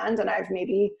understand, and I've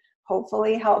maybe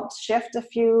hopefully helped shift a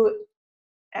few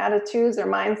attitudes or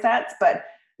mindsets, but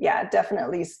yeah,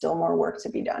 definitely still more work to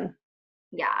be done.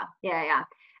 Yeah.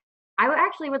 I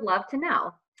would love to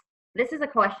know. This is a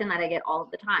question that I get all of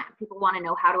the time. People want to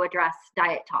know how to address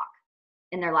diet talk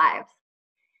in their lives.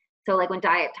 So like when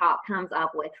diet talk comes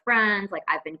up with friends, like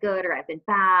I've been good or I've been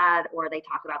bad, or they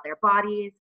talk about their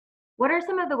bodies, what are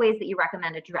some of the ways that you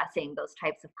recommend addressing those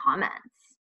types of comments?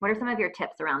 What are some of your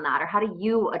tips around that, or how do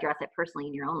you address it personally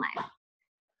in your own life?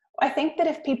 I think that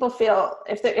if people feel,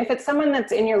 if it's someone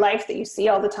that's in your life that you see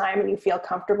all the time and you feel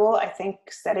comfortable, I think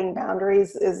setting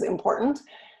boundaries is important.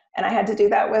 And I had to do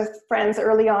that with friends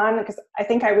early on because I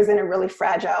think I was in a really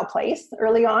fragile place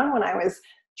early on when I was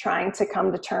trying to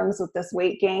come to terms with this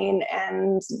weight gain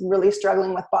and really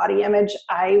struggling with body image.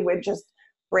 I would just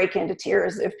break into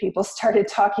tears if people started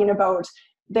talking about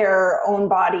their own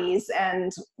bodies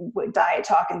and diet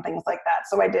talk and things like that.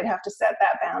 So I did have to set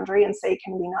that boundary and say,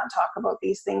 can we not talk about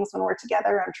these things when we're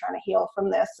together? I'm trying to heal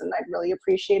from this, and I'd really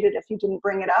appreciate it if you didn't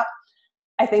bring it up.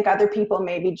 I think other people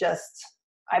maybe just,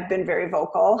 I've been very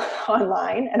vocal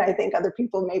online, and I think other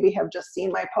people maybe have just seen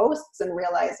my posts and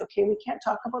realized, okay, we can't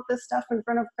talk about this stuff in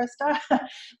front of Krista.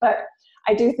 But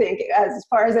I do think as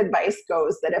far as advice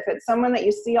goes, that if it's someone that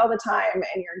you see all the time and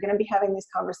you're going to be having these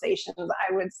conversations,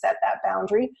 I would set that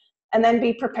boundary and then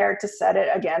be prepared to set it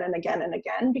again and again and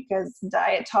again, because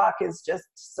diet talk is just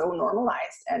so normalized,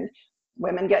 and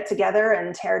women get together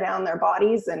and tear down their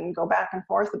bodies and go back and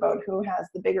forth about who has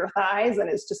the bigger thighs, and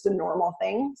it's just a normal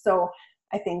thing. So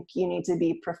I think you need to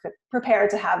be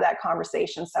prepared to have that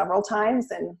conversation several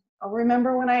times. And I'll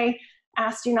remember when I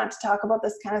asked you not to talk about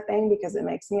this kind of thing because it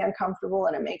makes me uncomfortable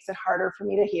and it makes it harder for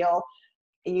me to heal.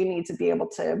 You need to be able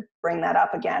to bring that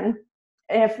up again.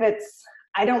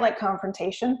 I don't like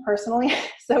confrontation personally.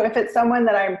 So if it's someone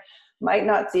that I might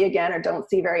not see again or don't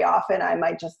see very often, I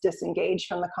might just disengage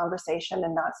from the conversation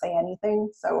and not say anything.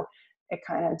 So it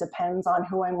kind of depends on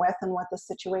who I'm with and what the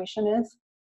situation is.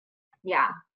 Yeah,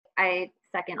 I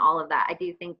second all of that. I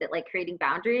do think that like creating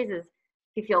boundaries is,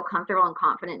 if you feel comfortable and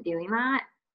confident doing that,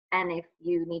 and if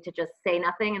you need to just say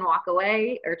nothing and walk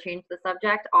away or change the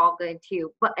subject, all good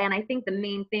too. And I think the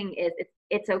main thing is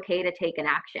it's okay to take an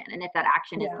action. And if that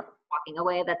action is walking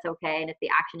away, that's okay. And if the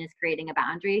action is creating a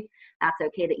boundary, that's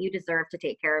okay, that you deserve to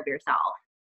take care of yourself.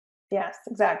 Yes,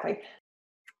 exactly.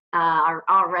 All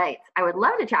right. I would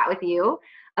love to chat with you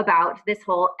about this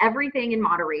whole everything in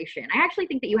moderation. I actually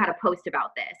think that you had a post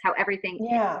about this, how everything in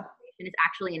moderation is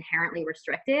actually inherently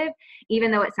restrictive,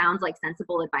 even though it sounds like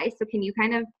sensible advice. So can you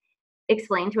kind of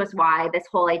explain to us why this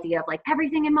whole idea of like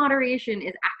everything in moderation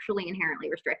is actually inherently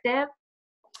restrictive?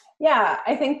 Yeah,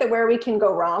 I think that where we can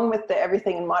go wrong with the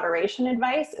everything in moderation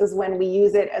advice is when we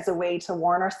use it as a way to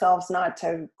warn ourselves not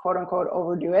to quote unquote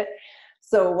overdo it.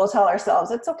 So we'll tell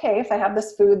ourselves, it's okay if I have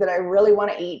this food that I really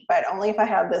want to eat, but only if I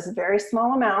have this very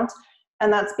small amount.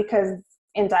 And that's because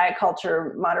in diet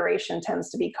culture, moderation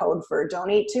tends to be code for don't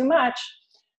eat too much.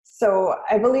 So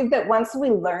I believe that once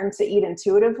we learn to eat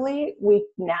intuitively, we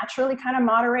naturally kind of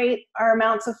moderate our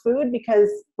amounts of food, because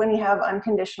when you have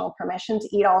unconditional permission to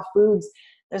eat all foods,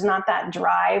 there's not that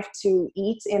drive to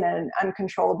eat in an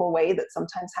uncontrollable way that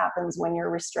sometimes happens when you're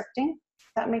restricting.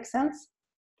 Does that make sense?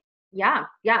 Yeah,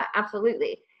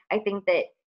 absolutely. I think that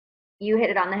you hit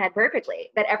it on the head perfectly,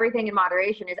 that everything in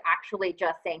moderation is actually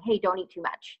just saying, hey, don't eat too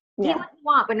much. Eat what you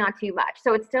want, but not too much.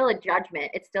 So it's still a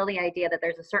judgment. It's still the idea that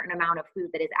there's a certain amount of food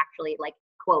that is actually like,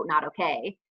 quote, not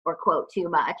okay, or quote, too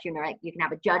much. You know, like you can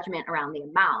have a judgment around the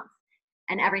amounts.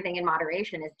 And everything in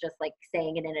moderation is just like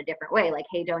saying it in a different way. Like,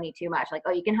 hey, don't eat too much. Like,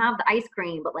 oh, you can have the ice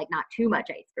cream, but like not too much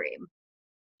ice cream.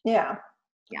 Yeah.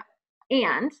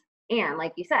 And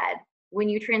like you said, when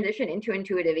you transition into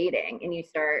intuitive eating and you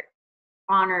start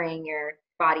honoring your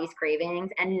body's cravings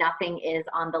and nothing is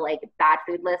on the like bad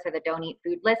food list or the don't eat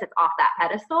food list, it's off that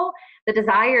pedestal, the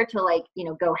desire to like, you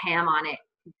know, go ham on it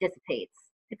dissipates.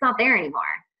 It's not there anymore.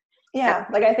 Yeah.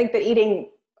 Like I think that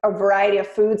eating a variety of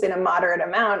foods in a moderate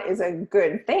amount is a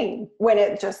good thing when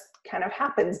it just kind of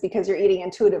happens because you're eating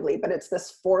intuitively, but it's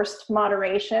this forced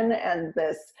moderation and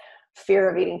this fear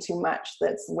of eating too much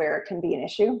that's where it can be an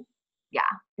issue.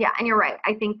 Yeah. And you're right.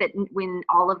 I think that when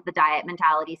all of the diet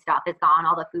mentality stuff is gone,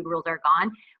 all the food rules are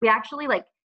gone, we actually like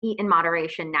eat in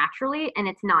moderation naturally. And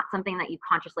it's not something that you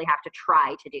consciously have to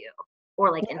try to do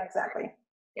or like. Exactly.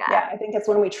 Yeah. I think it's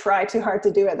when we try too hard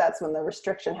to do it, that's when the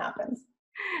restriction happens.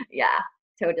 Yeah,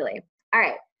 totally. All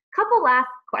right. Couple last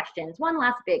questions. One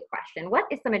last big question. What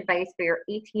is some advice for your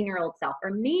 18-year-old self?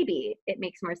 Or maybe it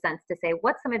makes more sense to say,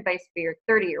 what's some advice for your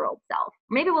 30-year-old self?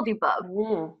 Maybe we'll do both.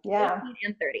 18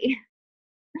 and 30.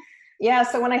 Yeah,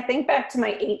 so when I think back to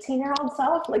my 18-year-old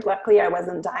self, like luckily I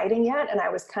wasn't dieting yet and I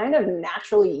was kind of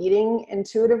naturally eating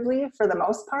intuitively for the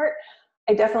most part.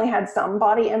 I definitely had some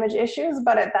body image issues,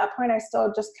 but at that point I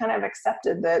still just kind of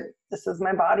accepted that this is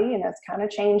my body and it's kind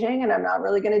of changing and I'm not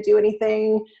really going to do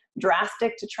anything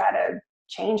drastic to try to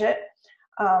change it.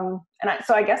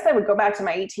 So I guess I would go back to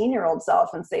my 18-year-old self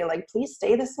and say, like, please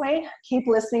stay this way. Keep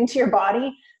listening to your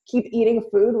body. Keep eating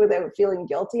food without feeling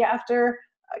guilty after.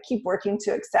 Keep working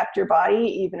to accept your body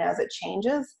even as it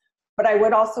changes. But I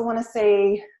would also want to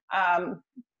say,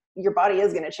 your body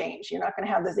is going to change. You're not going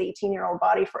to have this 18-year-old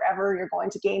body forever. You're going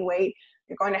to gain weight.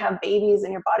 You're going to have babies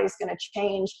and your body's going to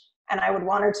change. And I would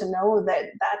want her to know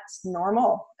that that's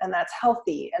normal and that's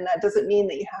healthy. And that doesn't mean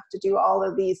that you have to do all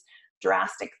of these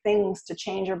drastic things to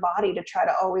change your body to try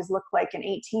to always look like an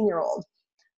 18-year-old.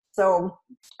 So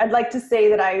I'd like to say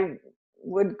that I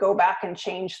would go back and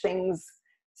change things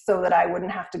so that I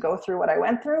wouldn't have to go through what I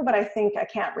went through. But I think I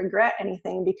can't regret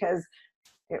anything because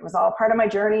it was all part of my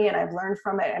journey and I've learned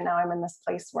from it. And now I'm in this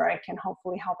place where I can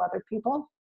hopefully help other people.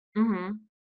 Mm-hmm.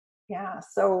 Yeah.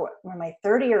 So when my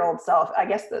 30-year-old self, I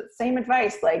guess the same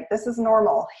advice, like, this is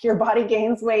normal. Your body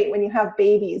gains weight when you have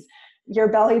babies. Your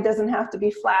belly doesn't have to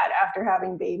be flat after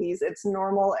having babies. It's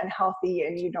normal and healthy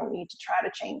and you don't need to try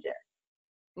to change it.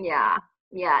 Yeah.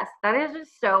 Yes. That is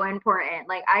just so important.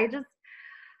 Like,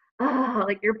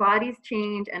 like, your bodies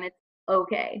change and it's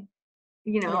okay,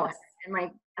 you know, Yes. and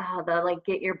like, the like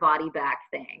get your body back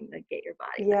thing, like get your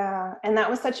body back. Yeah. And that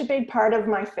was such a big part of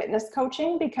my fitness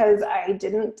coaching because I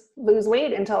didn't lose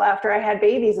weight until after I had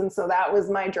babies. And so that was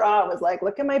my draw, was like,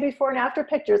 look at my before and after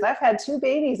pictures. I've had 2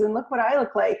 babies and look what I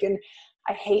look like. And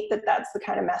I hate that that's the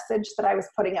kind of message that I was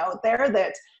putting out there,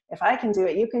 that if I can do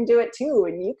it, you can do it too.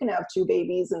 And you can have 2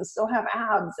 babies and still have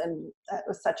abs. And that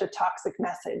was such a toxic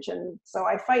message. And so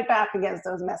I fight back against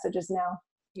those messages now.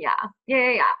 Yeah.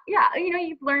 You know,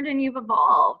 you've learned and you've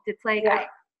evolved. It's like, Yeah.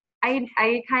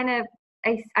 I kind of,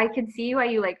 I can see why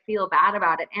you like feel bad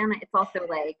about it. And it's also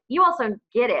like, you also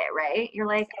get it, right? You're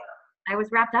like, I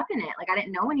was wrapped up in it. Like, I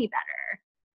didn't know any better.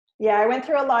 Yeah, I went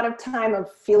through a lot of time of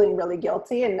feeling really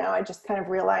guilty. And now I just kind of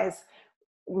realize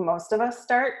most of us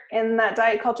start in that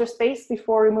diet culture space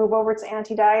before we move over to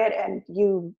anti-diet, and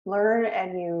you learn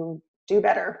and you do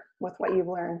better with what you've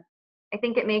learned. I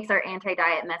think it makes our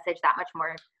anti-diet message that much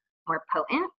more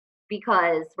potent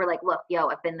because we're like, look, yo,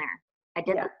 I've been there.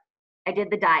 I did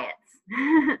the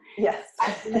diets. Yes.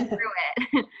 I've been through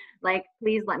it. Like,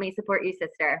 please let me support you,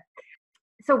 sister.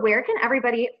 So where can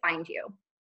everybody find you?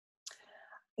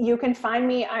 You can find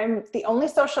me. I'm the only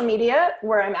social media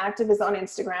where I'm active is on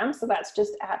Instagram. So that's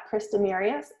just at Krista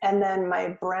Marius. And then my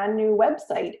brand new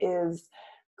website is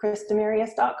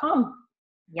kristamarius.com.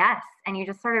 Yes. And you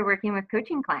just started working with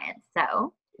coaching clients.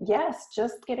 So yes,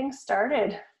 just getting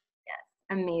started. Yes.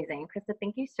 Amazing. Krista,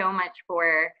 thank you so much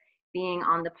for being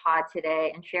on the pod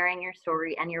today and sharing your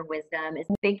story and your wisdom.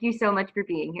 Thank you so much for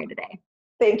being here today.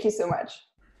 Thank you so much.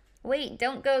 Wait,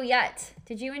 don't go yet.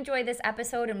 Did you enjoy this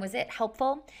episode and was it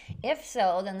helpful? If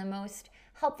so, then the most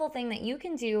helpful thing that you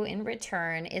can do in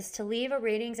return is to leave a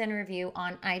ratings and review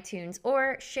on iTunes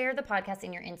or share the podcast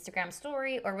in your Instagram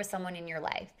story or with someone in your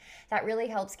life. That really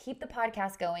helps keep the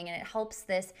podcast going, and it helps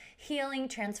this healing,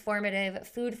 transformative,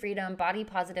 food freedom, body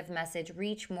positive message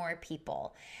reach more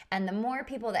people. And the more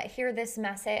people that hear this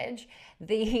message,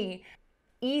 the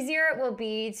easier it will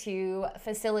be to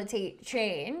facilitate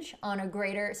change on a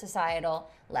greater societal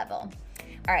level.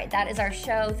 All right, that is our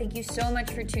show. Thank you so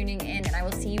much for tuning in, and I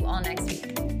will see you all next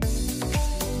week.